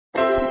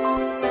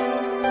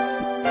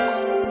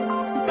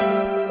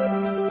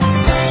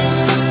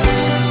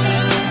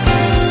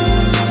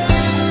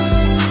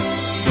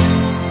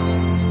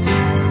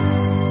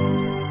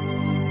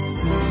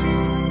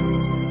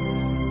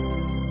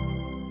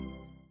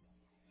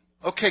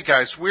Okay,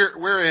 guys,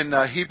 we're in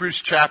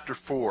Hebrews chapter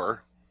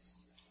 4.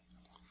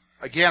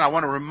 Again, I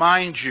want to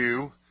remind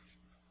you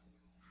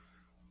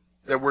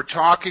that we're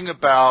talking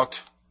about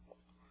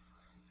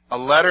a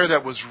letter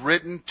that was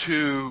written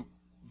to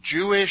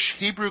Jewish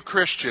Hebrew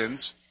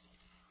Christians,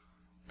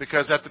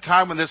 because at the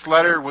time when this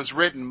letter was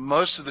written,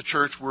 most of the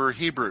church were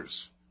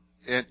Hebrews,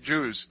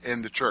 Jews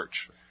in the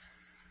church.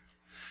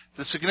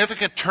 The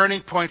significant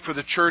turning point for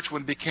the church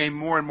when it became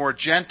more and more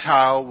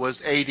Gentile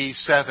was AD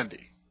 70.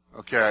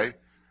 Okay?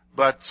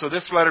 But so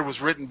this letter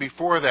was written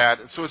before that.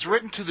 So it's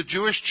written to the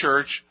Jewish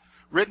church,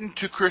 written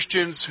to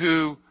Christians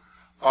who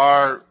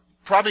are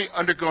probably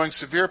undergoing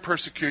severe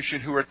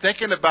persecution, who are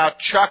thinking about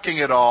chucking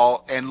it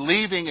all and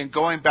leaving and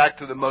going back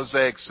to the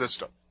Mosaic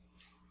system.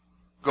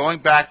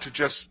 Going back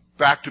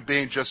to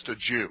being just a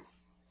Jew.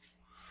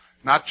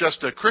 Not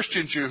just a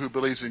Christian Jew who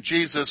believes in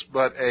Jesus,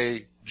 but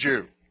a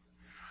Jew.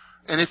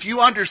 And if you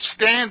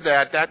understand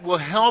that, that will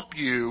help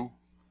you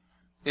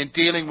in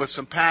dealing with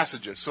some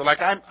passages. So like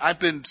I've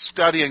been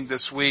studying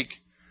this week,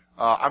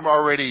 I'm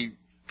already,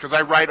 because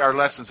I write our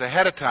lessons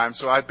ahead of time,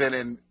 so I've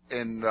been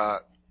in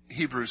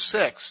Hebrews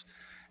 6.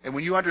 And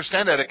when you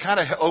understand that, it kind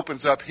of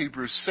opens up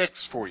Hebrews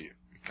 6 for you.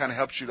 It kind of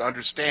helps you to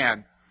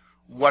understand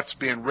what's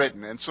being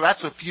written. And so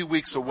that's a few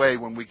weeks away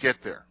when we get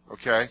there,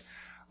 okay?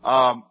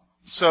 But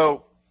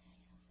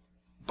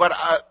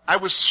I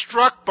was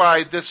struck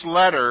by this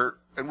letter,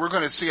 and we're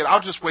going to see it.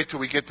 I'll just wait till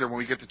we get there when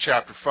we get to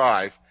chapter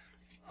 5.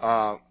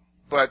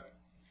 But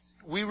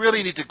we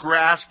really need to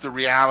grasp the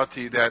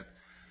reality that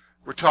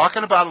we're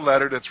talking about a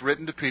letter that's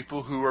written to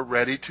people who are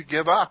ready to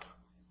give up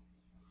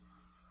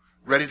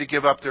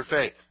their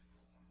faith.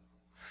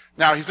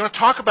 Now, he's going to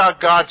talk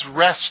about God's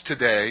rest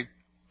today,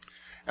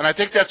 and I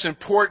think that's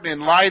important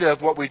in light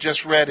of what we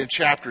just read in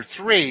chapter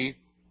 3,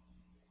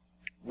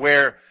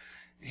 where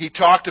he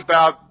talked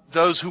about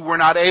those who were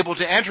not able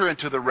to enter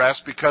into the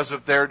rest because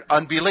of their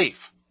unbelief,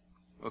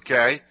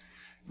 okay?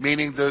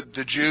 Meaning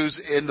the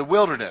Jews in the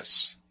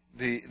wilderness,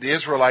 the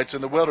Israelites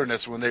in the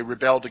wilderness when they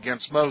rebelled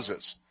against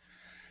Moses.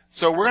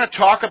 So we're going to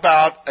talk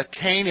about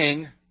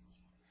attaining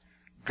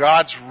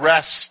God's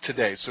rest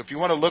today. So if you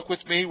want to look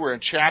with me, we're in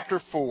chapter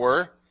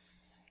 4.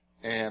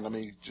 And let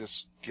me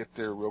just get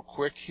there real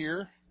quick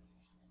here.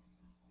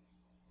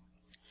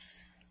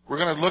 We're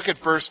going to look at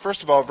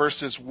first of all,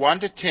 verses 1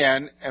 to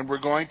 10, and we're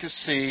going to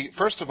see,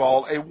 first of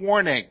all, a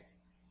warning.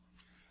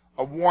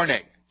 A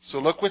warning. So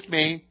look with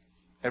me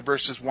at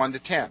verses 1 to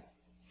 10.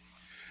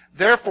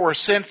 Therefore,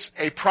 since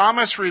a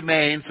promise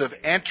remains of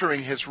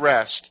entering his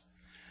rest,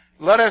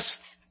 let us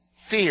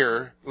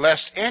fear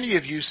lest any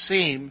of you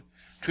seem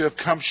to have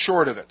come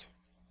short of it.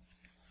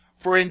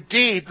 For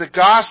indeed the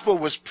gospel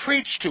was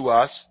preached to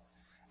us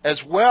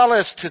as well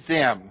as to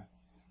them,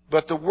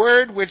 but the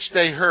word which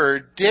they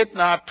heard did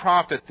not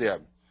profit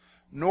them,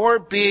 nor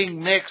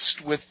being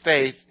mixed with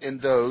faith in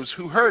those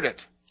who heard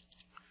it.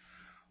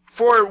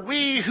 For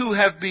we who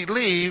have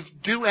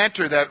believed do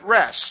enter that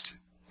rest,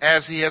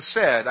 as he has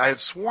said, I have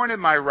sworn in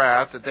my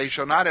wrath that they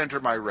shall not enter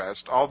my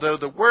rest, although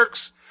the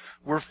works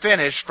were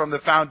finished from the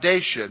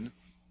foundation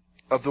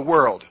of the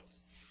world.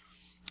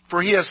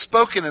 For he has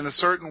spoken in a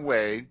certain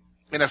way,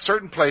 in a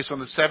certain place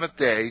on the seventh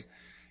day,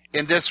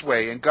 in this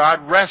way, and God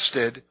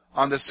rested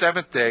on the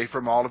seventh day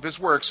from all of his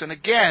works. And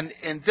again,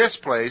 in this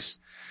place,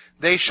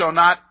 they shall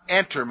not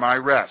enter my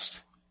rest.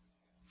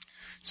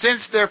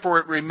 Since therefore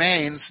it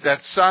remains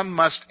that some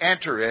must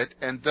enter it,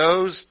 and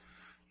those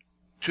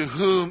to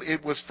whom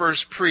it was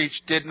first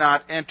preached did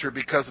not enter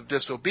because of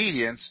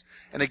disobedience.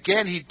 And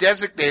again he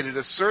designated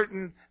a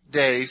certain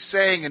day,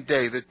 saying in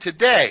David,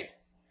 today,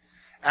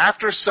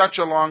 after such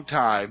a long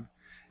time,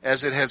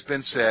 as it has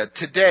been said,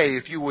 today,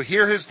 if you will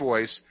hear his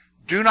voice,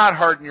 do not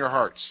harden your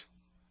hearts.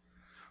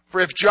 For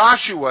if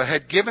Joshua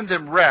had given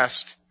them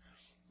rest,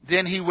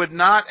 then he would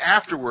not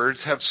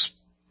afterwards have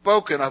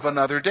spoken of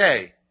another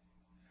day.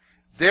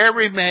 There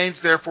remains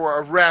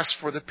therefore a rest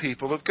for the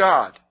people of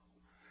God.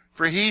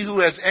 For he who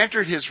has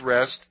entered his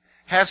rest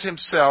has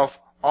himself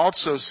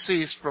also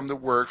ceased from the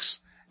works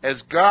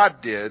as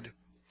God did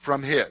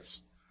from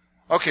his.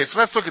 Okay, so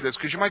let's look at this,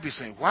 because you might be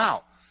saying,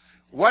 wow,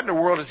 what in the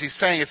world is he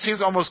saying? It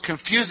seems almost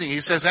confusing.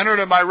 He says, enter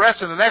into my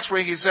rest, and the next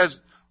week he says,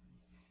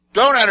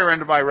 don't enter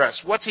into my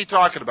rest. What's he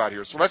talking about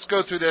here? So let's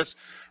go through this.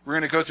 We're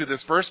going to go through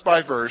this verse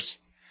by verse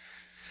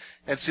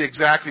and see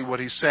exactly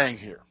what he's saying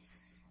here.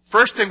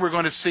 First thing we're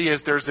going to see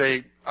is there's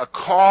a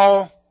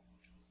call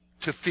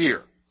to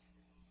fear.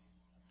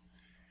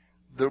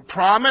 The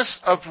promise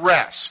of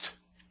rest.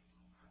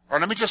 Or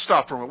let me just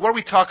stop for a moment. What are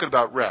we talking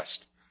about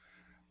rest?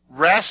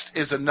 Rest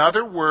is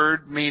another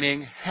word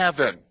meaning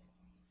heaven.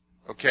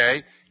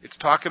 Okay? It's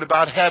talking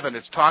about heaven.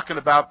 It's talking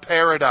about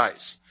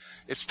paradise.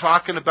 It's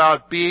talking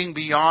about being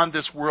beyond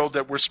this world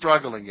that we're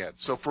struggling in.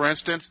 So, for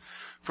instance,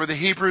 for the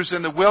Hebrews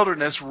in the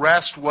wilderness,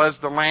 rest was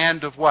the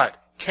land of what?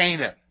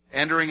 Canaan.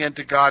 Entering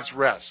into God's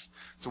rest.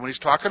 So when he's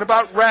talking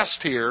about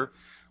rest here,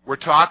 we're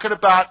talking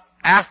about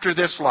after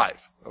this life.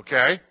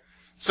 Okay?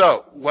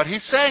 So, what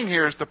he's saying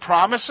here is the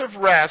promise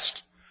of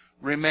rest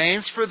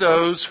remains for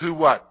those who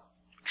what?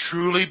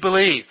 Truly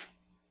believe.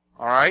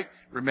 All right?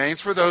 Remains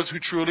for those who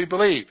truly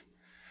believe.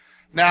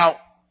 Now,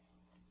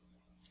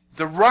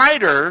 the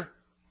writer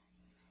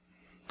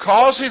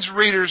calls his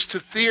readers to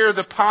fear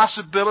the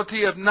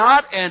possibility of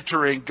not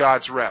entering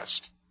God's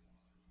rest.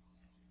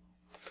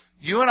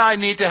 You and I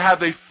need to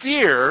have a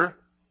fear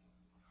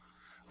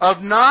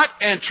of not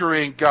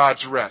entering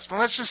God's rest.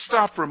 Now let's just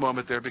stop for a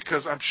moment there,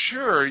 because I'm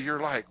sure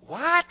you're like,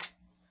 what?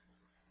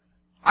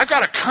 I've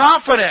got a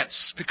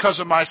confidence because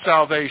of my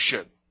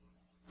salvation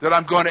that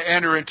I'm going to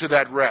enter into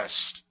that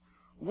rest.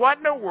 What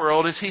in the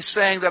world is he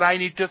saying that I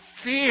need to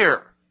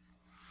fear?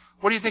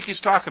 What do you think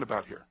he's talking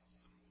about here?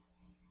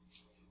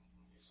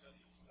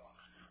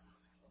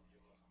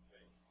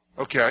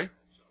 Okay.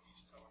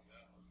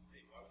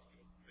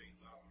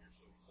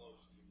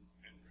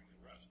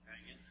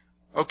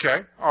 Okay,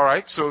 all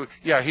right. So,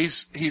 yeah,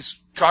 he's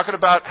talking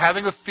about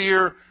having a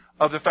fear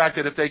of the fact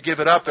that if they give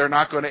it up, they're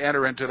not going to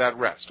enter into that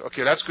rest.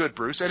 Okay, that's good,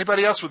 Bruce.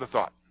 Anybody else with a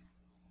thought?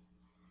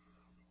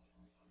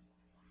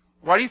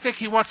 Why do you think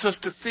he wants us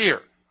to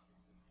fear?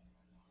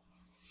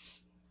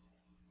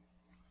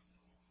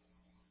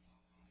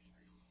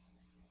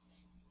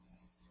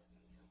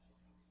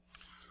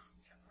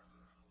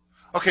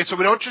 Okay, so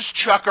we don't just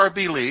chuck our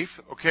belief,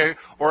 okay,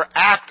 or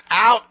act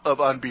out of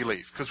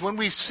unbelief. Because when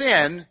we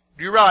sin,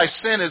 do you realize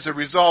sin is a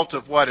result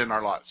of what in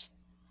our lives?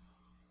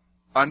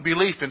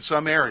 Unbelief in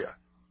some area,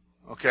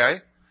 okay?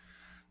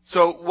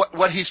 So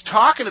what he's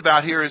talking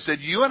about here is that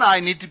you and I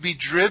need to be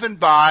driven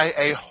by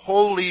a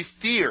holy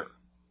fear.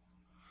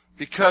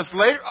 Because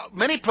later,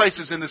 many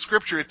places in the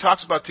Scripture it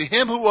talks about to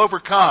him who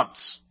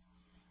overcomes,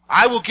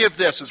 I will give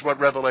this, is what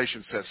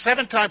Revelation says.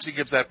 7 times he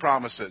gives that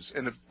promises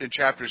in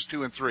chapters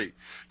 2 and 3.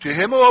 To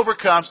him who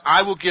overcomes,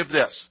 I will give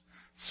this.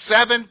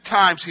 7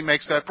 times he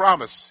makes that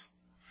promise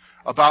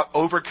about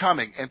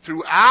overcoming. And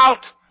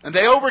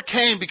they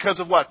overcame because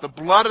of what? The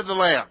blood of the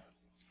Lamb.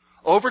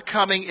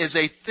 Overcoming is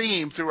a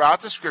theme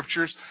throughout the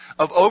Scriptures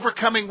of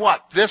overcoming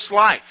what? This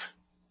life.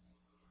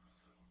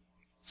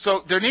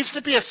 So there needs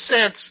to be a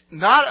sense,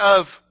 not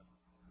of,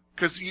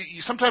 because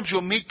sometimes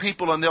you'll meet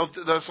people and they'll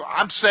say,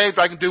 I'm saved,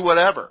 I can do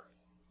whatever.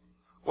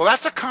 Well,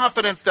 that's a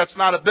confidence that's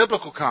not a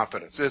biblical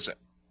confidence, is it?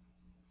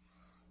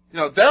 You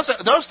know,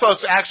 those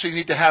folks actually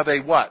need to have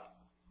a what?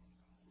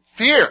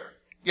 Fear.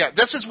 Yeah,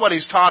 this is what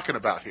he's talking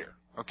about here,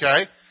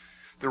 okay?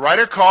 The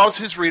writer calls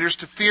his readers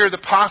to fear the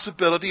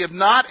possibility of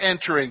not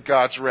entering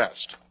God's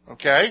rest,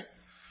 okay?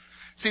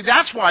 See,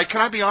 that's why,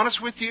 can I be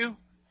honest with you?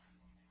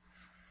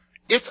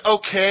 It's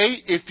okay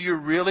if you're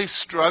really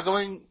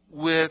struggling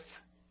with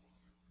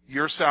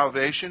your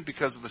salvation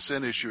because of a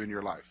sin issue in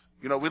your life.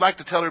 You know, we like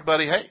to tell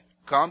everybody, hey,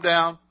 calm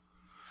down.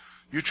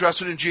 You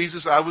trusted in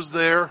Jesus. I was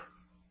there.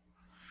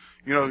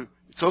 You know,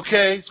 it's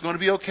okay. It's going to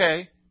be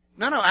okay.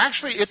 No,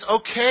 actually, it's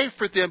okay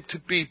for them to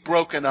be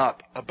broken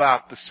up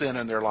about the sin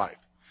in their life.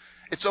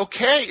 It's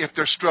okay if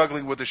they're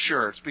struggling with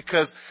assurance,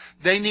 because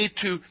they need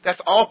to,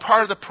 that's all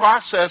part of the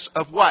process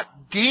of what?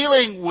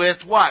 Dealing with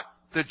what?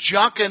 The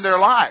junk in their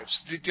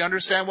lives. Do you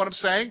understand what I'm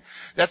saying?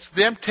 That's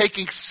them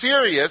taking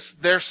serious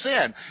their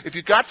sin. If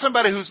you've got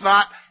somebody who's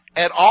not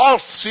at all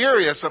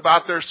serious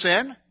about their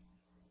sin,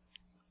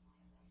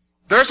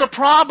 there's a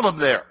problem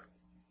there.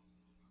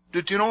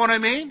 Do you know what I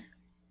mean?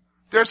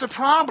 There's a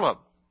problem.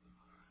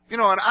 You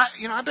know, and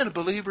I've been a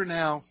believer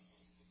now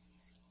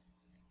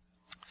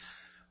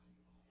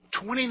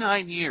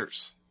 29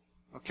 years.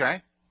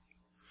 Okay?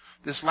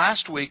 This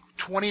last week,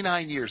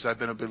 29 years I've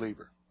been a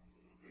believer.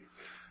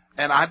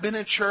 And I've been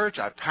in church,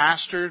 I've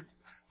pastored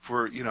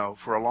for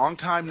a long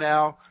time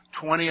now,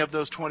 20 of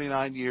those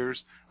 29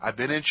 years. I've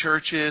been in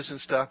churches and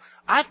stuff.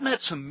 I've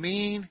met some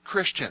mean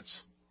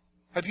Christians.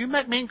 Have you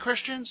met mean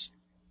Christians?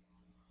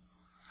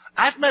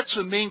 I've met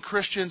some mean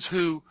Christians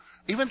who,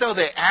 even though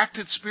they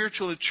acted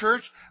spiritual in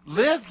church,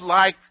 lived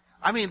like,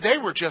 they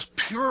were just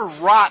pure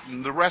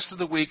rotten the rest of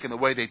the week in the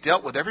way they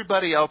dealt with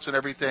everybody else and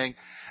everything.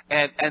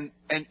 And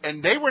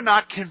they were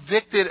not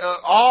convicted at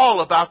all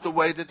about the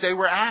way that they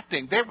were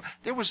acting.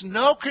 There was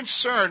no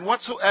concern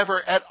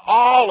whatsoever at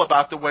all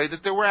about the way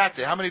that they were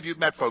acting. How many of you have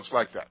met folks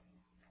like that?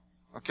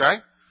 Okay?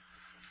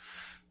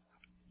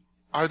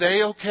 Are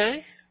they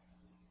okay?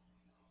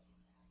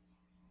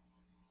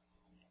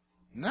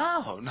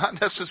 No, not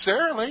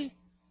necessarily.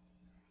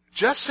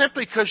 Just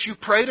simply because you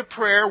prayed a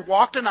prayer,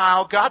 walked an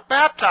aisle, got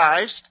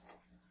baptized,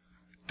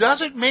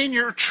 doesn't mean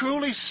you're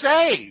truly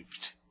saved.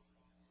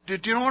 Do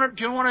you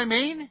know what I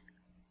mean?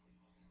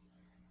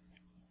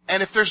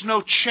 And if there's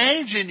no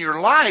change in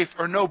your life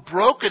or no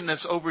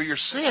brokenness over your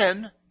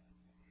sin,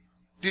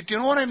 do you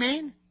know what I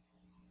mean?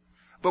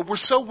 But we're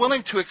so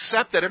willing to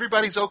accept that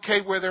everybody's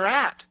okay where they're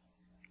at.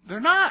 They're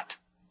not.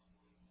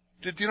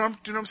 Do you know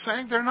what I'm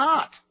saying? They're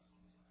not.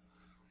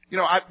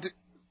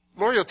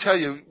 Lori will tell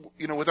you,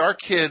 with our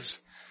kids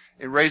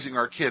and raising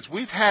our kids,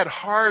 we've had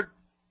hard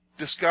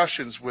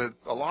discussions with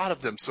a lot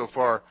of them so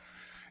far.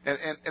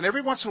 And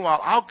every once in a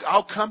while,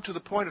 I'll come to the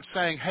point of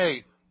saying,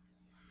 hey,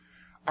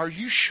 are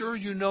you sure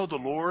you know the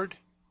Lord?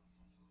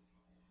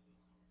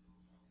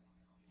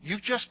 You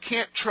just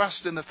can't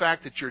trust in the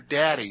fact that your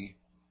daddy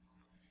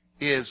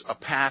is a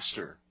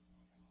pastor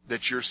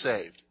that you're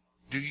saved.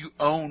 Do you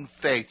own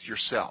faith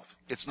yourself?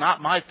 It's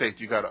not my faith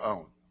you got to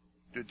own.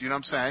 Do you know what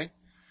I'm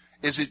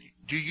saying?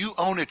 Do you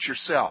own it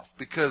yourself?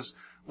 Because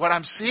what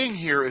I'm seeing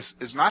here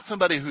is not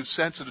somebody who's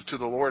sensitive to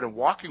the Lord and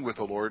walking with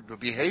the Lord. The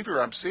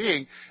behavior I'm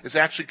seeing is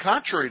actually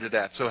contrary to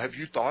that. So have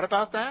you thought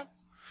about that?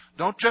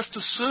 Don't just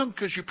assume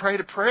because you prayed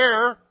a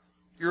prayer,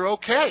 you're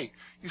okay.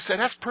 You say,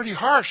 that's pretty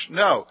harsh.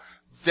 No,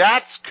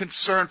 that's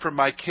concern for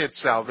my kid's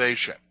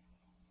salvation.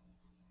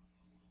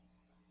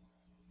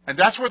 And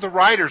that's where the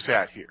writer's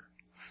at here.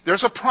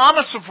 There's a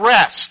promise of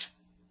rest.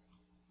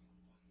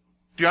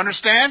 Do you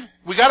understand?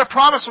 We got a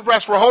promise of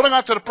rest. We're holding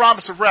on to the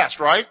promise of rest,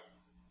 right?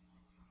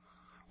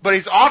 But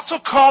he's also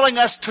calling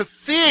us to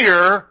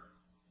fear,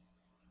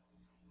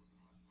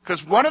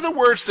 because one of the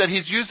words that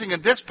he's using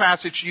in this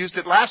passage, used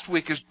it last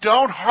week, is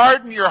don't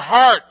harden your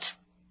heart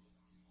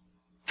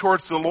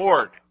towards the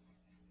Lord.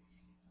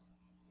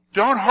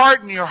 Don't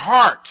harden your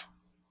heart.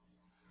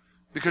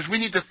 Because we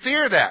need to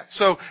fear that.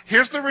 So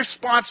here's the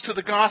response to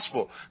the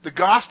gospel. The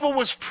gospel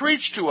was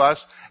preached to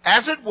us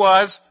as it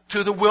was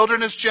to the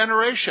wilderness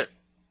generation.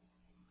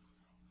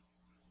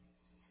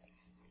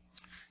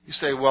 You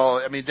say,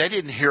 well, they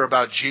didn't hear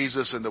about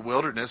Jesus in the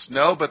wilderness.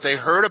 No, but they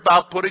heard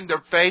about putting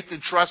their faith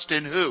and trust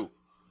in who?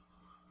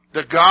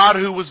 The God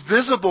who was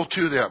visible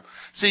to them.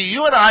 See,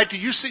 you and I, do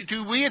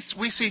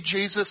we see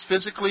Jesus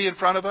physically in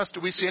front of us? Do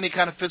we see any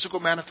kind of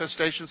physical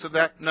manifestations of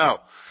that? No.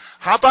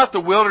 How about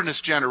the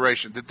wilderness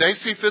generation? Did they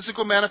see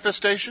physical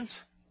manifestations?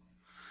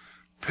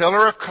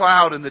 Pillar of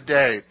cloud in the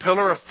day,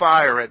 pillar of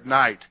fire at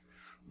night,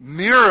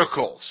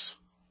 miracles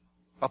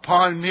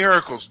upon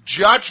miracles,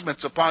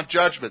 judgments upon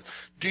judgments.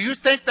 Do you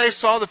think they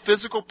saw the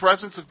physical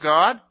presence of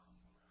God?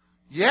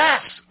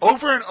 Yes,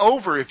 over and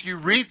over. If you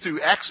read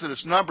through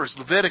Exodus, Numbers,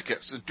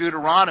 Leviticus, and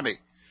Deuteronomy,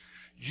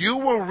 you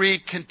will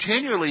read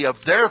continually of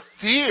their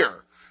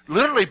fear,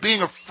 literally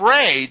being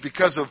afraid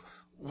because of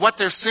what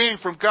they're seeing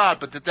from God.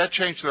 But did that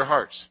change their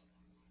hearts?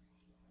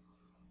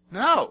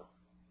 No.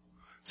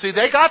 See,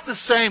 they got the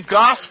same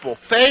gospel,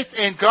 faith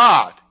in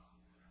God.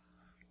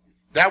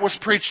 That was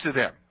preached to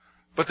them.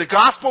 But the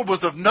gospel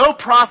was of no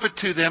profit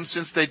to them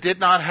since they did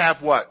not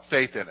have what?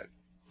 Faith in it.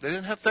 They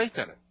didn't have faith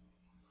in it.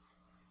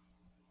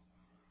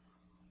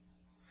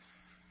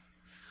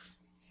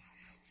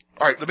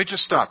 All right, let me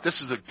just stop. This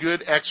is a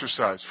good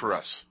exercise for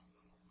us.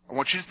 I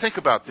want you to think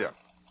about them.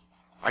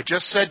 I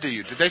just said to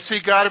you, did they see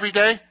God every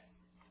day?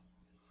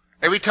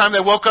 Every time they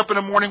woke up in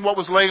the morning, what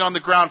was laying on the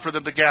ground for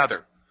them to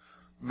gather?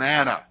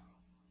 Manna.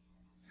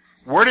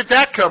 Where did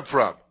that come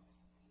from?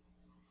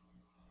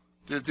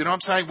 Do you know what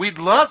I'm saying? We'd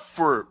love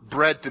for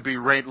bread to be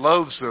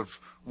loaves of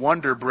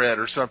Wonder Bread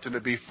or something to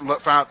be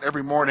found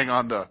every morning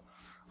on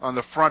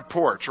the front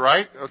porch,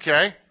 right?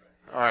 Okay?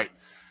 All right.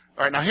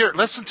 Now here,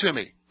 listen to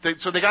me.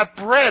 So they got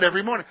bread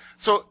every morning.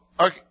 So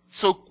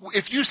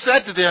if you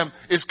said to them,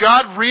 is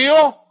God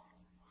real?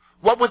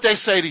 What would they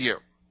say to you?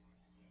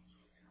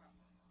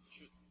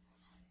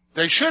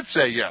 They should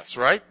say yes,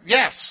 right?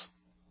 Yes.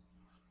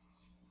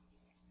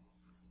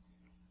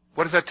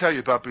 What does that tell you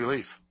about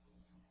belief?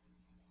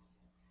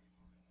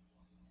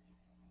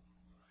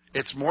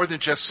 It's more than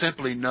just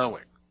simply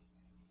knowing.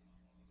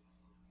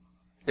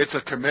 It's a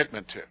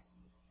commitment to.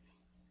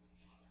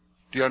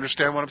 Do you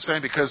understand what I'm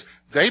saying? Because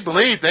they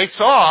believed, they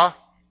saw.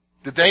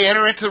 Did they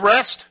enter into the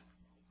rest?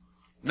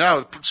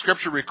 No. The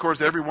Scripture records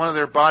that every one of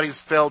their bodies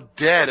fell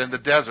dead in the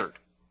desert.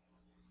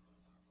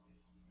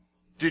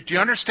 Do you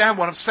understand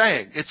what I'm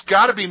saying? It's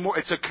got to be more.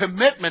 It's a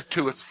commitment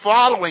to. It's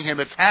following Him.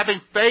 It's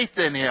having faith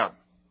in Him.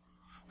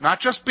 Not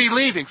just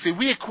believing. See,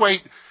 we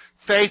equate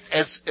faith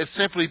as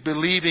simply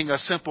believing a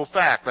simple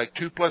fact, like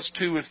 2 +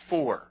 2 is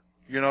 4.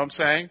 You know what I'm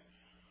saying?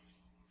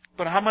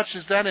 But how much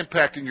is that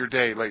impacting your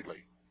day lately?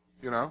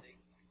 You know?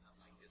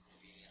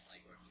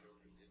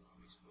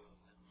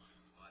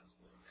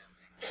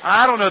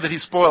 I don't know that He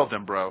spoiled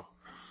them, bro.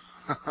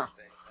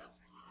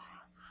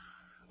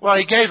 Well,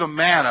 He gave them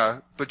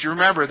manna, but you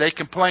remember they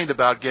complained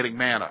about getting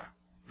manna.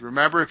 You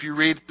remember if you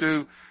read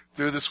through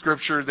the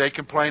Scripture, they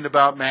complained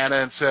about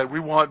manna and said, we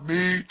want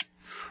meat.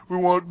 We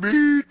want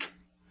meat.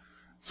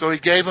 So He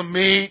gave them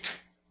meat,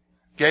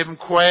 gave them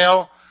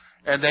quail,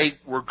 and they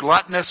were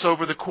gluttonous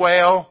over the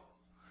quail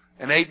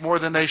and ate more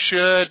than they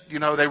should. You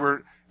know,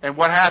 and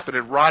what happened?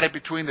 It rotted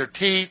between their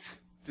teeth.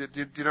 Do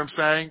you know what I'm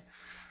saying?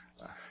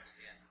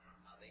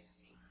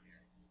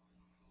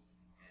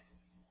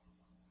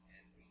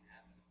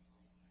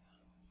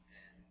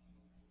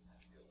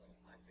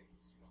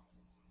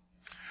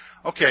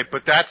 Okay,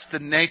 but that's the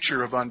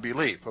nature of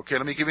unbelief. Okay,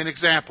 let me give you an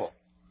example.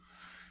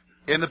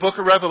 In the book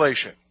of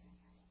Revelation,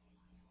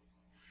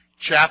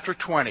 chapter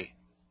 20,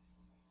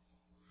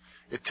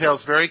 it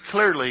tells very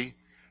clearly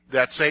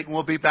that Satan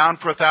will be bound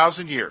for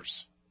 1,000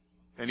 years,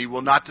 and he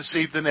will not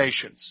deceive the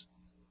nations.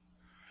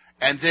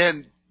 And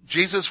then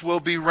Jesus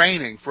will be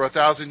reigning for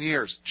 1,000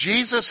 years.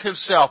 Jesus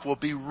Himself will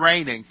be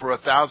reigning for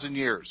 1,000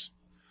 years.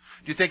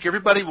 Do you think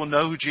everybody will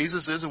know who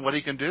Jesus is and what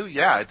He can do?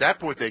 Yeah, at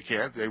that point they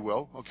can. They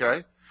will,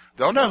 okay?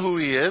 They'll know who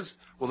He is.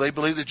 Will they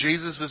believe that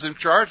Jesus is in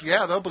charge?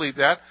 Yeah, they'll believe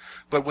that.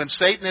 But when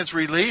Satan is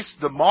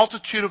released, the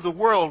multitude of the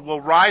world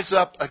will rise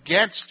up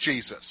against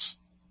Jesus.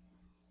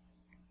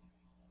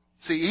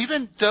 See,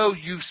 even though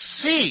you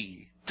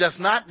see does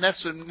not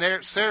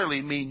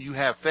necessarily mean you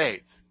have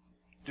faith.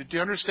 Do you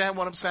understand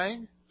what I'm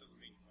saying?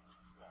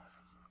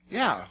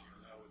 Yeah.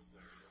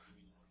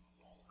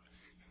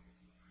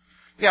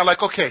 Yeah,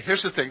 like, okay,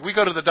 here's the thing. We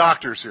go to the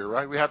doctors here,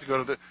 right? We have to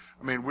go to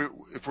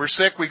if we're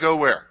sick, we go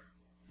where?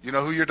 You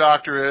know who your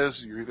doctor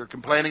is. You're either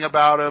complaining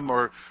about him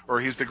or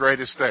he's the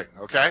greatest thing,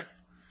 okay?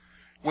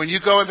 When you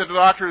go into the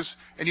doctor's,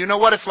 and you know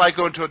what it's like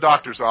going to a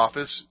doctor's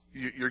office,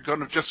 you're going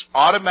to just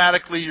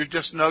automatically, you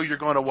just know you're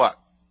going to what?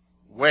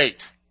 Wait,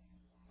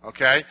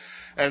 okay?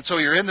 And so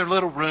you're in their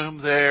little room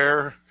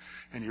there,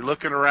 and you're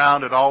looking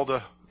around at all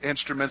the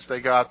instruments they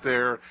got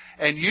there,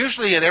 and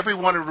usually in every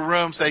one of the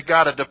rooms they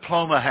got a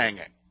diploma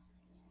hanging.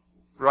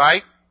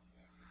 Right?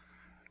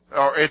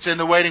 Or it's in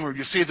the waiting room.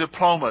 You see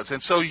diplomas. And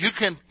so you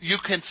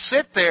can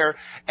sit there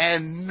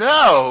and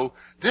know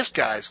this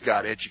guy's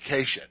got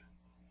education.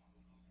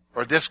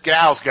 Or this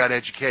gal's got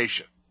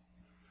education.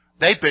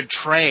 They've been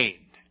trained.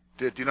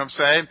 Do you know what I'm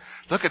saying?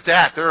 Look at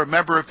that. They're a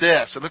member of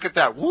this. And look at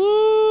that.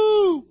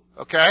 Woo!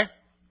 Okay?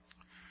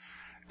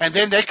 And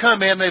then they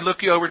come in, they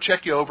look you over,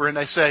 check you over, and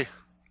they say,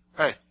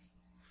 hey,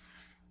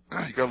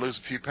 you got to lose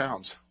a few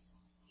pounds.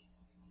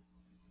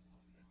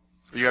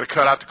 You got to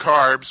cut out the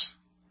carbs.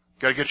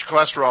 You got to get your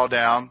cholesterol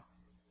down.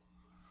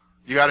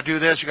 You got to do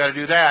this. You got to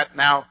do that.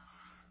 Now,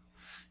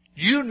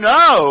 you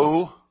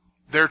know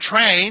they're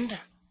trained.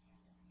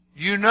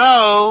 You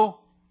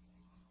know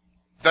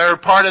they're a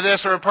part of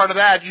this or a part of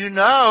that. You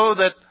know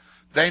that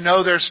they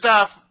know their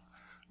stuff.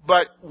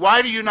 But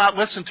why do you not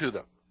listen to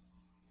them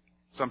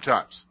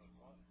sometimes?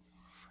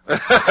 It's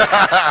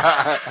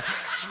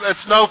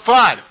no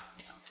fun.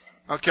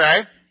 Okay?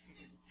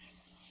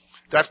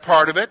 That's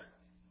part of it.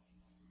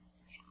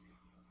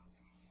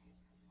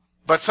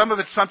 But some of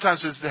it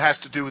sometimes has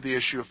to do with the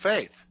issue of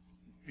faith.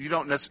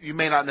 You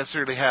may not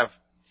necessarily have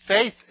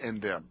faith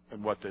in them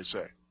and what they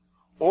say.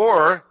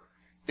 Or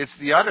it's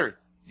the other.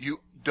 You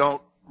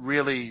don't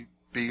really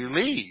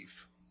believe.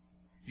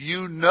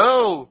 You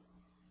know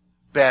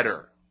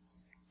better.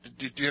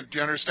 Do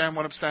you understand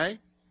what I'm saying?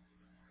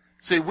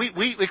 See,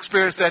 we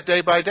experience that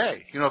day by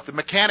day. You know, if the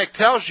mechanic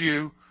tells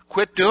you,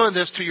 quit doing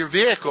this to your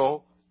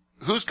vehicle,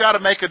 who's got to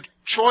make a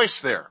choice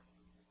there?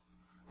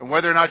 And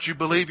whether or not you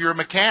believe you're a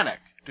mechanic.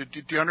 Do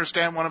you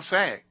understand what I'm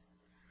saying?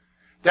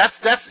 That's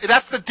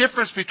the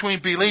difference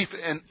between belief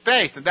and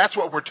faith, and that's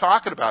what we're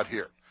talking about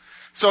here.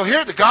 So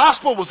here, the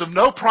gospel was of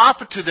no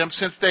profit to them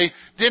since they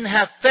didn't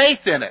have faith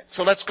in it.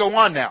 So let's go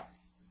on now.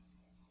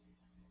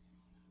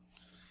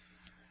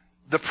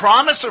 The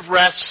promise of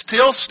rest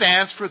still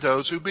stands for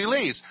those who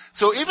believe.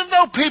 So even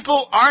though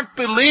people aren't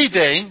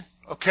believing,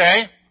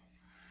 okay,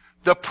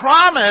 the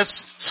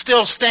promise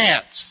still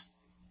stands.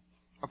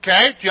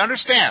 Okay? Do you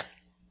understand?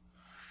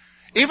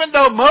 Even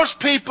though most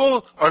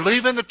people are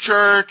leaving the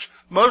church,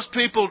 most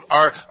people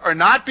are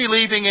not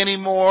believing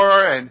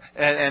anymore, and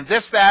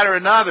this, that, or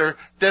another,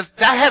 that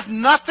has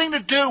nothing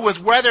to do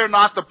with whether or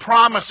not the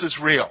promise is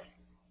real.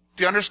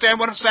 Do you understand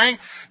what I'm saying?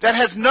 That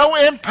has no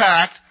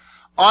impact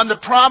on the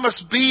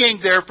promise being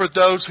there for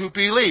those who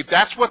believe.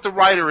 That's what the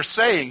writer is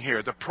saying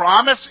here. The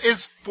promise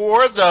is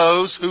for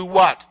those who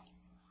what?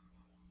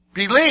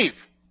 Believe.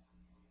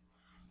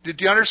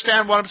 Did you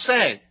understand what I'm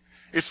saying?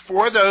 It's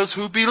for those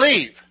who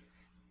believe.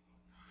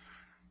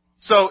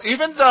 So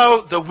even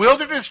though the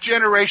wilderness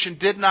generation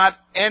did not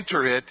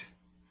enter it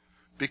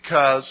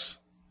because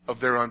of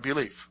their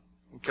unbelief,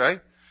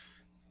 okay?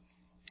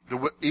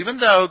 Even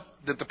though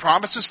that the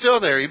promise is still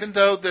there, even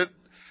though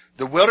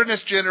the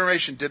wilderness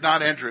generation did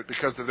not enter it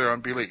because of their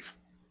unbelief.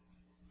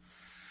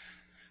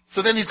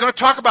 So then he's going to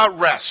talk about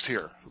rest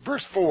here.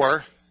 Verse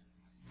 4,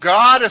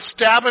 God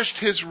established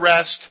His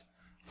rest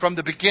from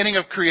the beginning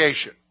of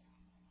creation.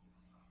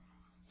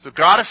 So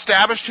God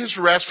established His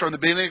rest from the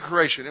beginning of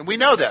creation. And we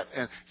know that.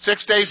 And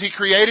 6 days He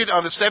created.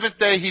 On the seventh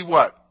day He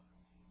what?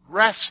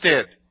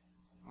 Rested.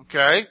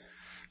 Okay?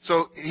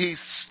 So He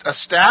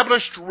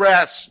established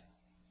rest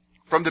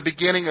from the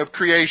beginning of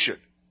creation.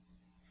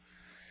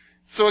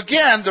 So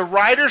again, the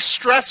writer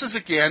stresses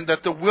again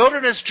that the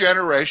wilderness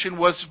generation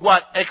was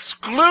what?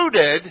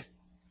 Excluded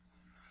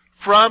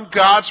from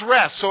God's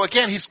rest. So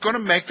again, he's going to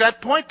make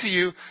that point to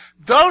you.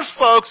 Those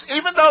folks,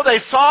 even though they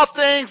saw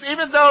things,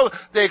 even though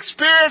they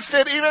experienced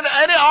it,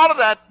 all of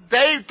that,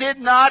 they did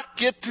not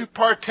get to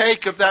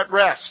partake of that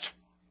rest.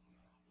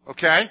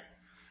 Okay?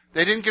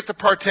 They didn't get to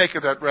partake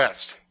of that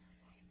rest.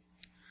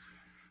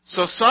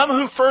 So some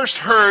who first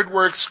heard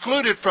were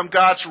excluded from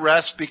God's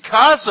rest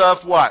because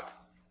of what?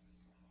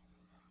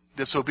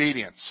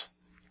 Disobedience.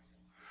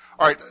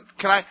 All right,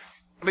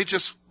 let me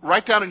just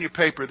write down on your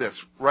paper this.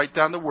 Write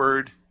down the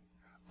word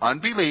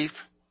unbelief.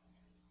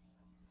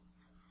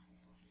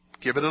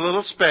 Give it a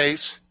little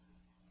space.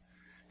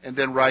 And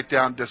then write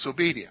down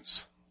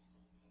disobedience.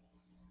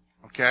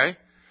 Okay?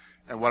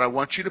 And what I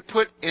want you to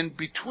put in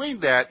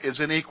between that is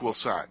an equal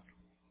sign.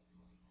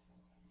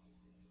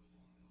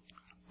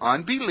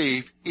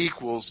 Unbelief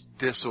equals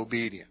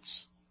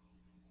disobedience.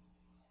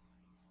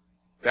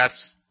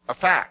 That's a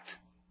fact.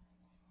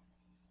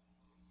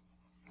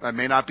 That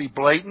may not be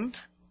blatant,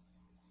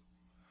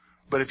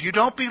 But if you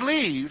don't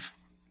believe,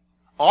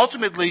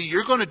 ultimately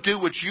you're going to do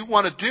what you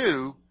want to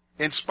do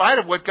in spite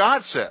of what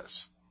God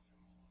says.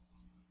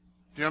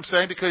 You know what I'm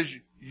saying? Because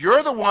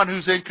you're the one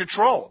who's in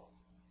control.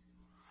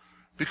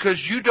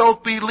 Because you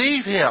don't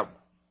believe Him.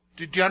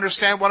 Do you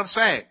understand what I'm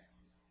saying?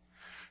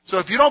 So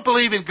if you don't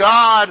believe in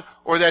God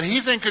or that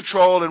He's in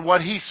control in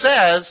what He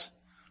says,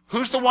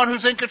 who's the one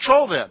who's in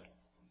control then?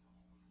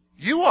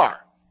 You are.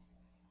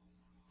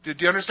 Do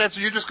you understand?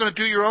 So you're just going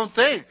to do your own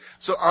thing.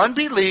 So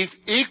unbelief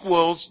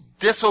equals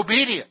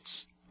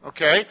disobedience.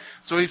 Okay?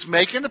 So he's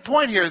making the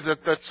point here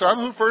that some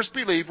who first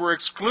believed were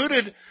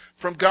excluded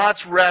from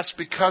God's rest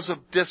because of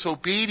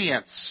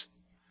disobedience.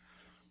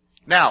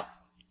 Now,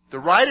 the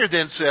writer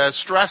then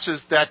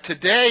stresses that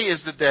today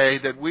is the day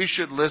that we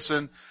should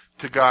listen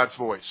to God's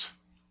voice.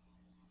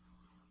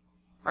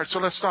 All right, so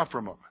let's stop for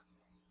a moment.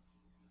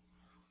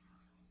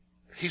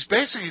 He's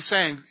basically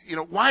saying,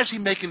 why is he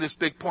making this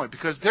big point?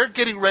 Because they're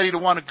getting ready to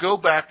want to go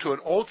back to an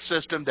old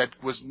system that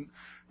was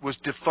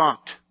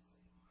defunct,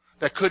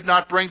 that could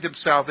not bring them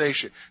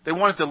salvation. They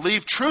wanted to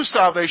leave true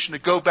salvation to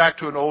go back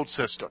to an old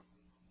system.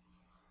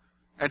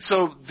 And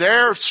so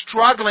they're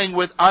struggling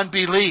with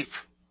unbelief.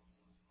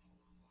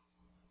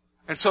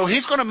 And so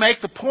he's going to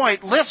make the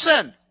point,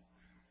 listen,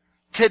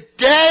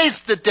 today's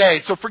the day.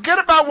 So forget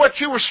about what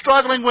you were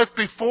struggling with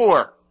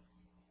before.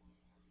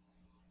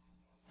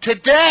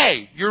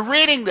 Today, you're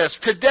reading this.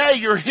 Today,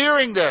 you're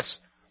hearing this.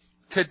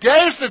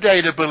 Today's the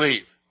day to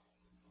believe.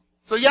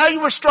 So yeah,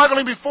 you were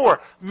struggling before.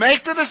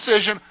 Make the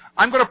decision,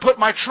 I'm going to put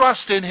my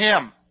trust in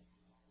Him.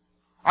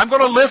 I'm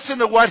going to listen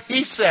to what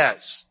He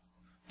says.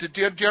 Do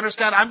you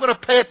understand? I'm going to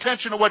pay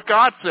attention to what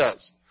God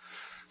says.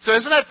 So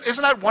isn't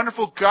that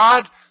wonderful?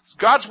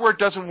 God's Word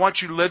doesn't want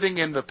you living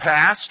in the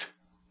past.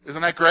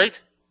 Isn't that great?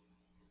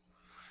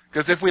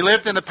 Because if we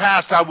lived in the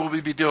past, how will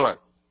we be doing?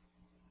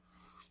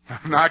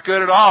 Not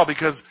good at all,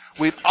 because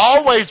we'd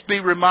always be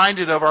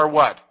reminded of our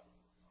what?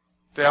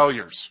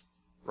 Failures.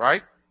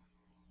 Right?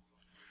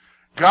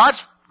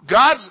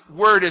 God's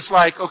Word is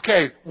like,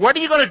 okay, what are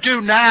you going to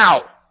do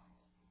now?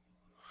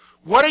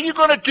 What are you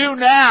going to do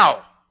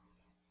now?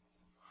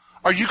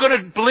 Are you going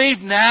to believe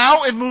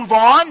now and move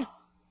on?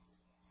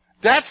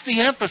 That's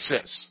the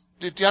emphasis.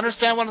 Do you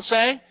understand what I'm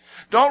saying?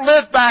 Don't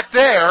live back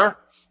there.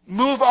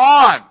 Move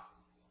on.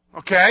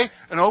 Okay?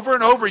 And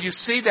over you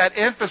see that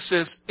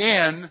emphasis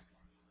in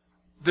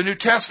the New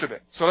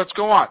Testament. So let's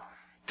go on.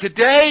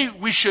 Today,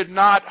 we should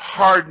not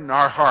harden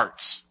our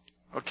hearts.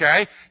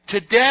 Okay?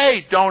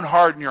 Today, don't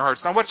harden your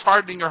hearts. Now, what's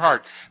hardening your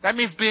heart? That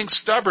means being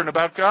stubborn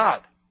about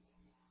God.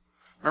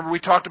 Remember,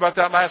 we talked about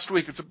that last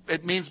week.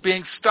 It means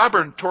being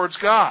stubborn towards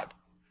God.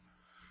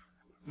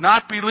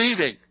 Not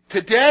believing.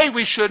 Today,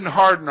 we shouldn't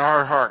harden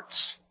our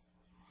hearts.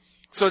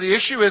 So the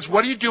issue is,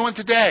 what are you doing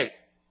today?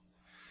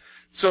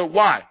 So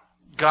why?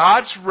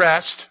 God's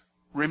rest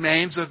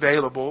remains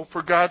available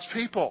for God's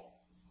people.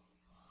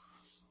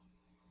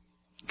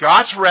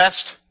 God's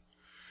rest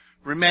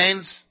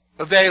remains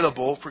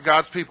available for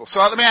God's people. So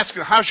let me ask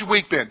you, how's your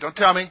week been? Don't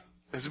tell me.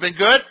 Has it been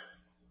good?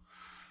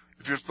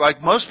 If you're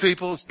like most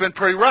people, it's been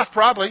pretty rough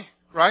probably,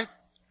 right?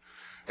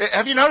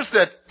 Have you noticed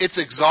that it's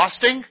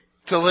exhausting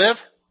to live?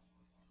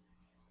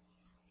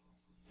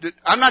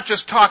 I'm not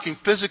just talking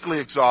physically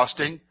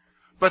exhausting,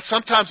 but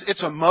sometimes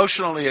it's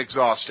emotionally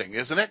exhausting,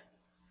 isn't it?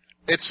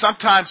 It's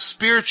sometimes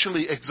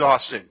spiritually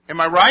exhausting. Am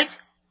I right?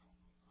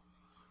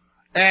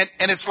 And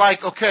it's like,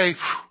 okay,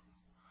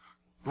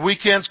 the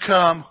weekends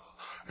come,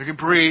 I can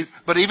breathe,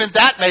 but even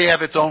that may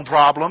have its own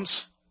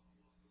problems.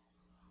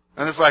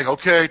 And it's like,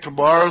 okay,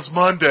 tomorrow's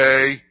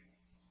Monday.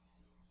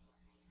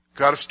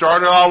 Got to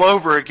start it all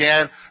over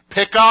again.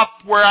 Pick up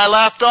where I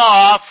left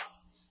off.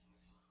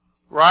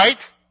 Right?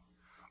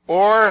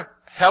 Or,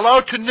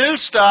 hello to new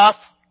stuff.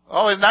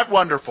 Oh, isn't that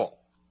wonderful?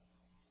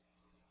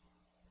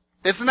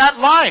 Isn't that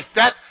life?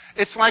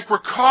 It's like we're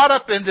caught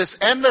up in this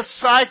endless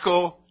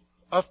cycle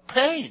of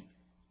pain.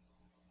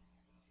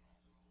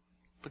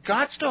 But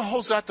God still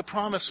holds out the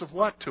promise of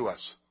what to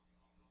us?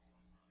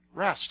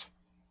 Rest.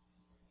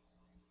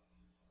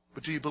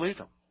 But do you believe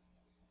Him?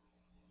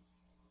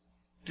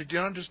 Do you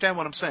understand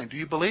what I'm saying? Do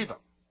you believe Him?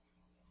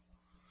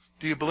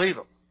 Do you believe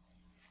Him?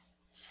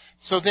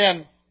 So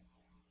then,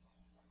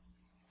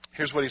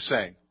 here's what He's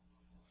saying.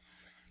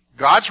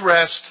 God's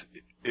rest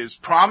is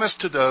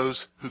promised to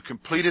those who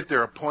completed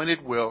their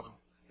appointed work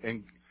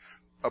in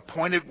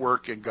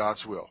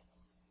God's will.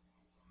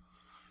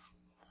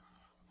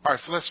 All right,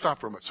 so let's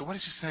stop for a moment. So what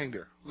is He saying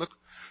there? Look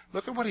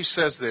at what He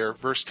says there,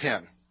 verse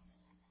 10.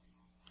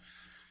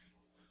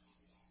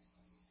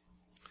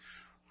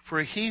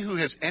 For he who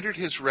has entered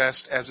his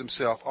rest as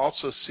himself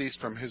also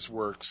ceased from his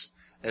works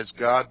as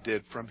God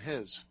did from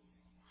His.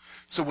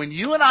 So when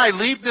you and I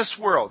leave this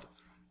world,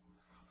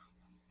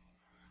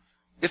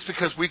 it's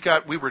because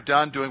we were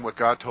done doing what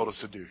God told us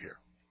to do here.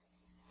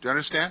 Do you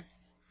understand?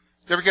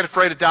 Do you ever get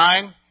afraid of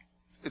dying?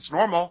 It's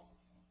normal.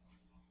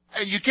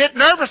 And you get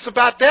nervous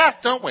about death,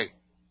 don't we?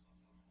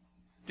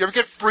 You ever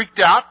get freaked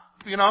out,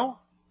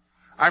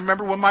 I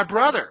remember when my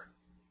brother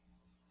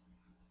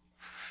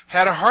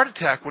had a heart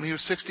attack when he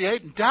was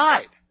 68 and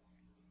died.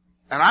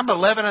 And I'm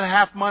 11 and a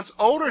half months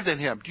older than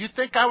him. Do you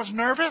think I was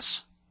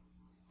nervous?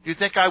 Do you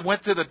think I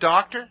went to the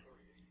doctor?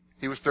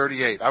 He was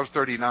 38. I was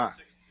 39.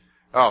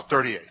 Oh,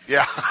 38.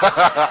 Yeah.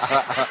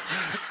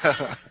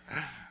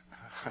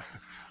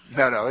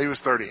 No, he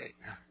was 38.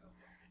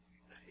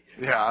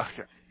 Yeah.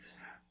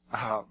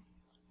 Okay.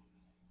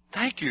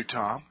 Thank you,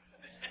 Tom.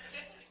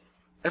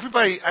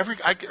 Everybody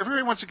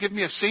wants to give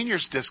me a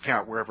senior's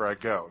discount wherever I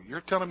go. You're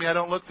telling me I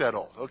don't look that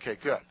old. Okay,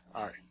 good.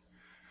 All right.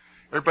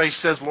 Everybody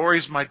says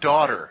Lori's my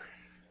daughter.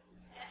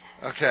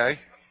 Okay.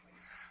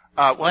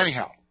 Well,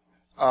 anyhow,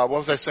 what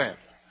was I saying?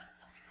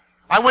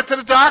 I went to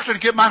the doctor to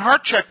get my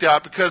heart checked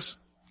out because,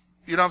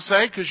 you know what I'm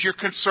saying? Because you're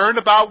concerned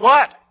about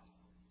what?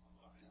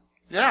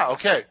 Yeah,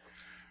 okay.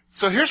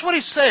 So here's what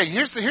he's saying.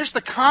 Here's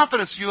the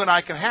confidence you and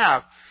I can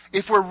have.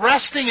 If we're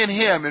resting in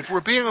Him, if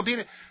we're being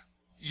obedient,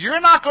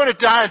 you're not going to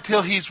die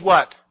until He's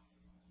what?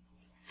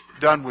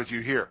 Done with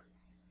you here.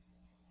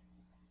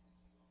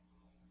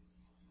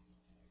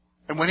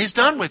 And when He's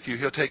done with you,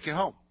 He'll take you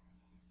home.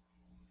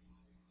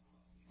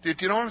 Do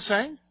you know what I'm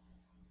saying?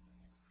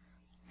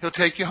 He'll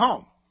take you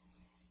home.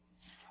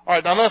 All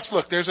right, now let's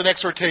look. There's an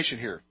exhortation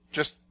here.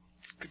 Just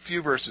a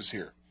few verses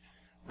here.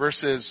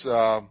 Verses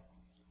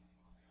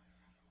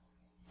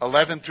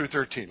 11 through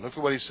 13. Look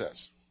at what he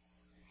says.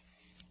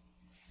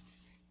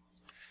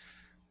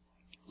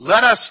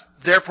 Let us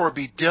therefore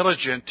be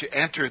diligent to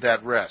enter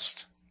that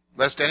rest,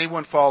 lest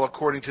anyone fall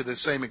according to the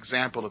same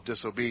example of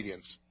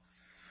disobedience.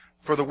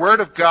 For the word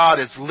of God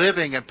is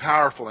living and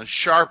powerful and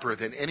sharper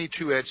than any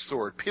two-edged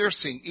sword,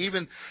 piercing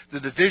even the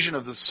division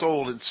of the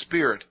soul and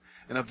spirit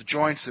and of the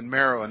joints and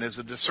marrow, and is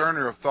a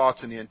discerner of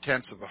thoughts and the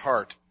intents of the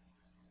heart.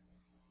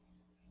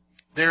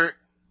 There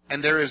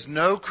is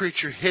no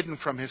creature hidden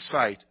from His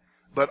sight,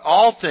 but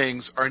all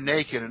things are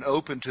naked and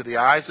open to the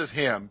eyes of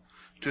Him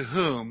to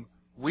whom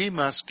we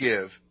must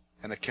give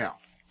an account.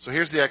 So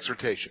here's the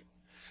exhortation.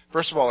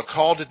 First of all, a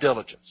call to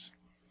diligence.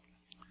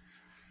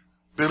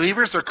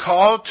 Believers are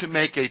called to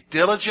make a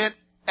diligent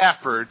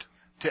effort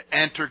to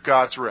enter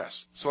God's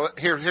rest. So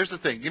here's the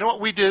thing. You know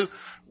what we do?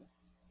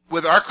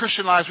 With our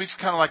Christian lives, we just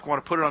kind of like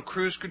want to put it on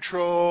cruise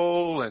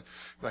control and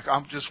like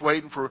I'm just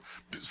waiting for,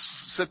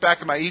 sit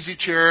back in my easy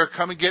chair,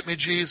 come and get me,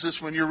 Jesus,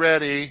 when you're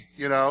ready,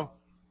 you know.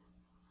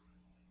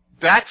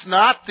 That's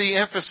not the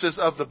emphasis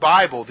of the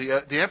Bible.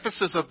 The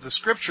emphasis of the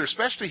Scripture,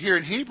 especially here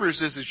in Hebrews,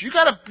 is you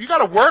got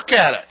to work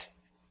at it.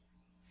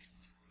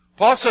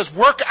 Paul says,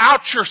 work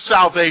out your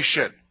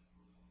salvation.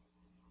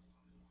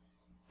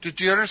 Do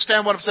you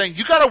understand what I'm saying?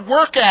 You got to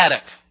work at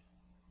it.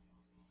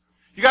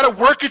 You got to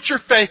work at your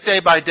faith day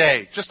by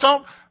day. Just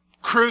don't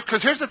cruise,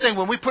 because here's the thing,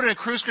 when we put it in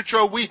cruise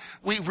control, we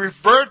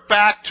revert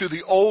back to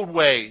the old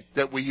way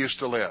that we used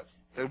to live.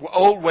 The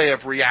old way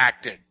of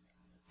reacting.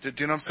 Do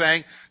you know what I'm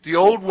saying? The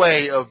old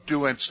way of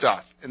doing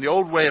stuff and the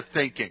old way of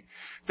thinking.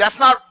 That's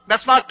not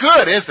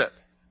good, is it?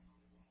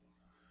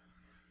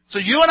 So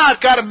you and I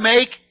have got to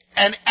make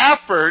an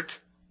effort.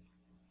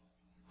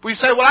 We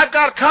say, well, I've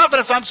got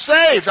confidence, I'm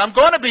saved, I'm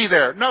going to be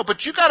there. No,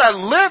 but you got to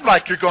live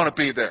like you're going to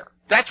be there.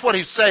 That's what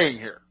he's saying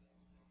here.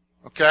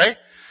 Okay?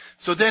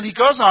 So then he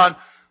goes on,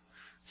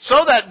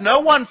 so that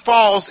no one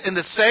falls in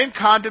the same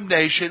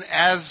condemnation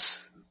as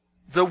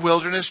the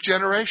wilderness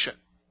generation.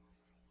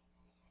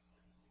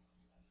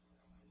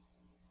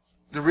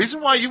 The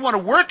reason why you want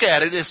to work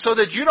at it is so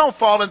that you don't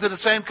fall into the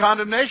same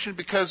condemnation,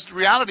 because the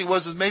reality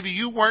was maybe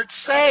you weren't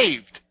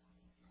saved.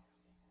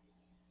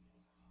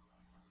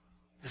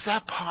 Is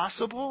that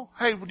possible?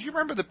 Hey, do you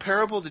remember the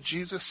parable that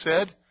Jesus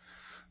said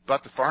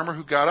about the farmer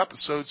who got up and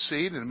sowed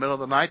seed, and in the middle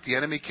of the night the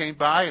enemy came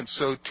by and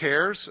sowed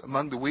tares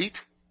among the wheat?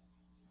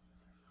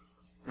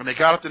 And they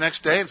got up the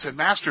next day and said,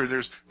 Master,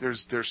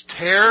 there's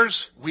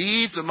tares,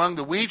 weeds among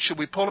the wheat. Should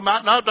we pull them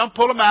out? No, don't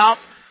pull them out.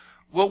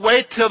 We'll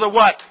wait till the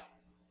what?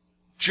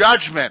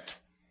 Judgment.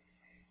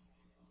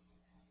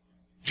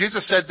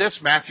 Jesus said this,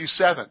 Matthew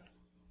 7.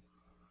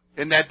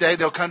 In that day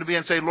they'll come to me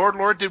and say, Lord,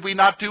 Lord, did we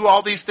not do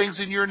all these things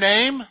in your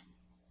name?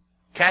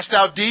 Cast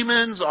out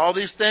demons, all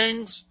these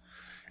things?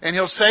 And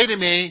he'll say to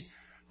me,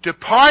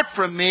 depart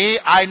from me,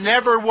 I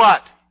never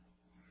what?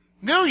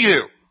 Knew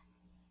you.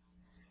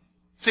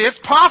 See,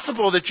 it's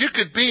possible that you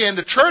could be in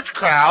the church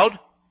crowd,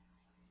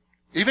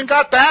 even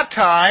got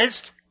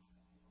baptized,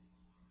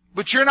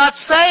 but you're not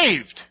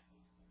saved.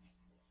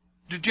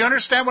 Did you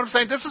understand what I'm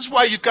saying? This is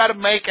why you've got to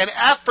make an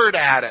effort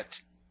at it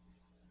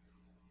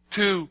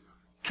to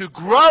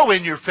grow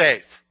in your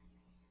faith.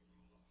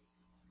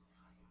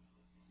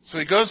 So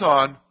he goes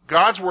on,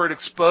 God's Word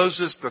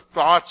exposes the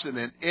thoughts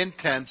and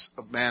intents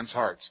of man's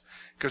hearts.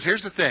 Because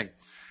here's the thing.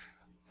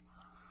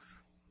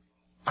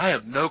 I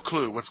have no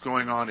clue what's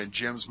going on in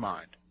Jim's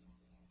mind.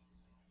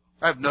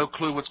 I have no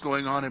clue what's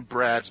going on in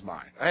Brad's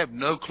mind. I have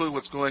no clue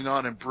what's going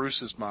on in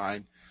Bruce's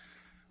mind.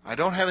 I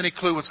don't have any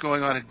clue what's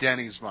going on in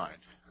Denny's mind.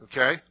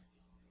 Okay?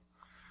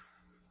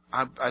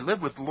 I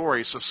live with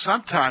Lori, so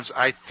sometimes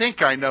I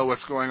think I know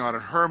what's going on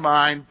in her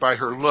mind by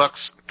her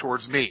looks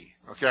towards me.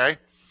 Okay?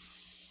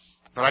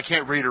 But I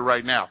can't read her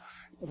right now.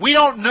 We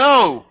don't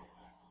know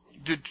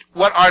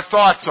what our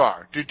thoughts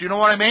are. Do you know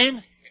what I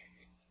mean?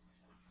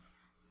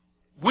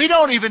 We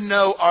don't even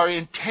know our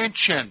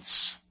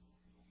intentions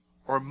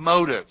or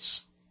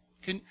motives.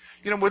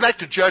 We like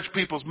to judge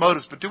people's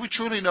motives, but do we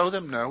truly know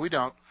them? No, we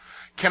don't.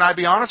 Can I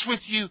be honest with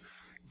you?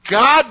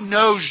 God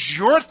knows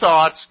your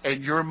thoughts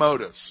and your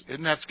motives.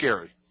 Isn't that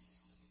scary?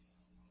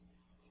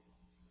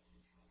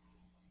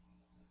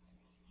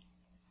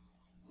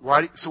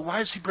 Why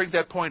does he bring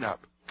that point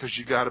up? Because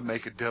you got to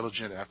make a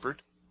diligent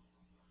effort.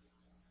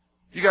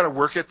 You got to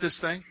work at this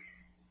thing.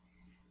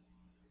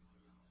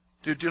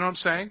 Do you know what I'm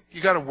saying?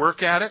 You got to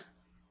work at it.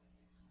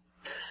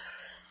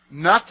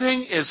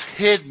 Nothing is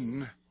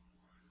hidden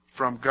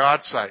from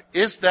God's sight.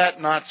 Is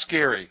that not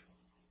scary?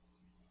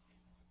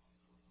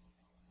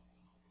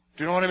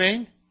 Do you know what I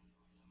mean?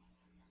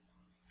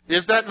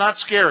 Is that not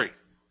scary?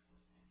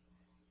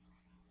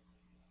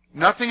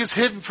 Nothing is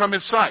hidden from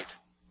His sight.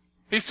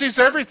 He sees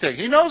everything.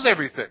 He knows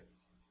everything.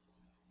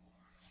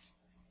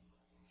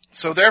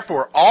 So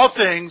therefore, all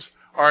things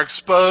are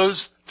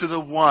exposed to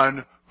the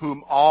one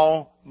whom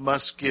all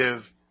must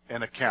give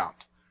an account.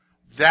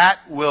 That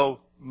will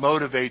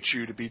motivate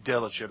you to be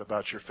diligent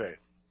about your faith.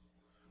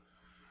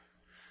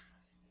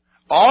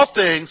 All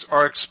things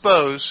are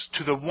exposed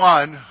to the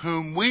one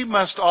whom we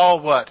must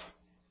all what?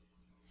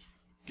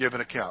 Give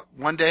an account.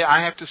 One day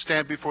I have to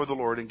stand before the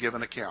Lord and give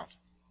an account.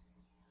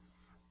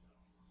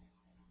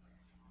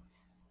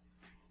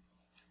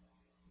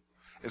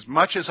 As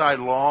much as I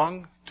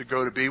long to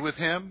go to be with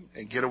Him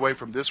and get away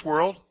from this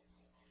world,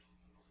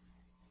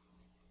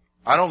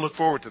 I don't look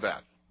forward to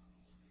that.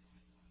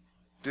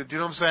 Do you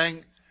know what I'm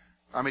saying?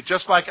 I mean,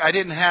 just like I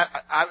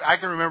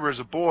can remember as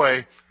a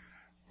boy,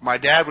 my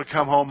dad would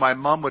come home, my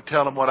mom would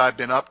tell him what I'd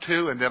been up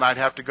to, and then I'd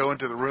have to go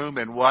into the room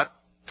and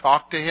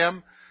talk to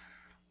him.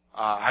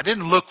 I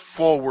didn't look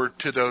forward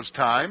to those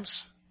times.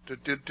 Do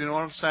you know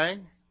what I'm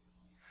saying?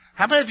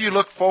 How many of you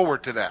look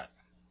forward to that?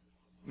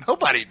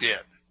 Nobody did.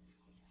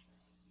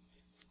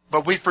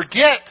 But we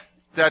forget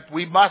that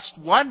we must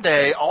one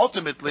day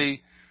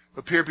ultimately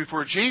appear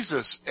before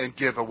Jesus and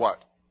give a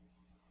what?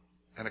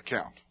 An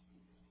account.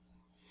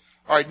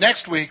 All right,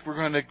 next week we're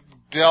going to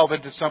delve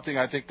into something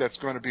I think that's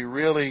going to be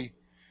really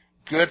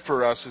good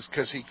for us, is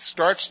because he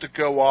starts to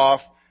go off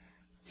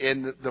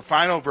in the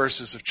final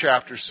verses of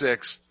chapter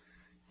 6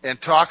 and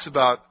talks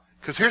about,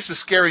 because here's the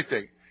scary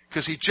thing,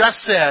 because he just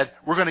said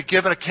we're going to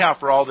give an account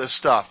for all this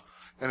stuff.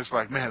 And it's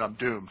like, man, I'm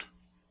doomed.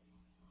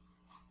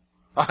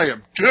 I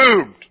am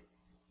doomed.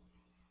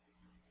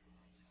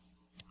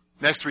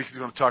 Next week he's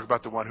going to talk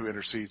about the one who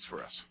intercedes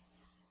for us.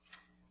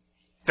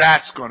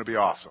 That's going to be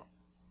awesome.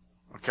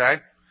 Okay?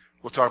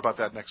 We'll talk about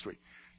that next week.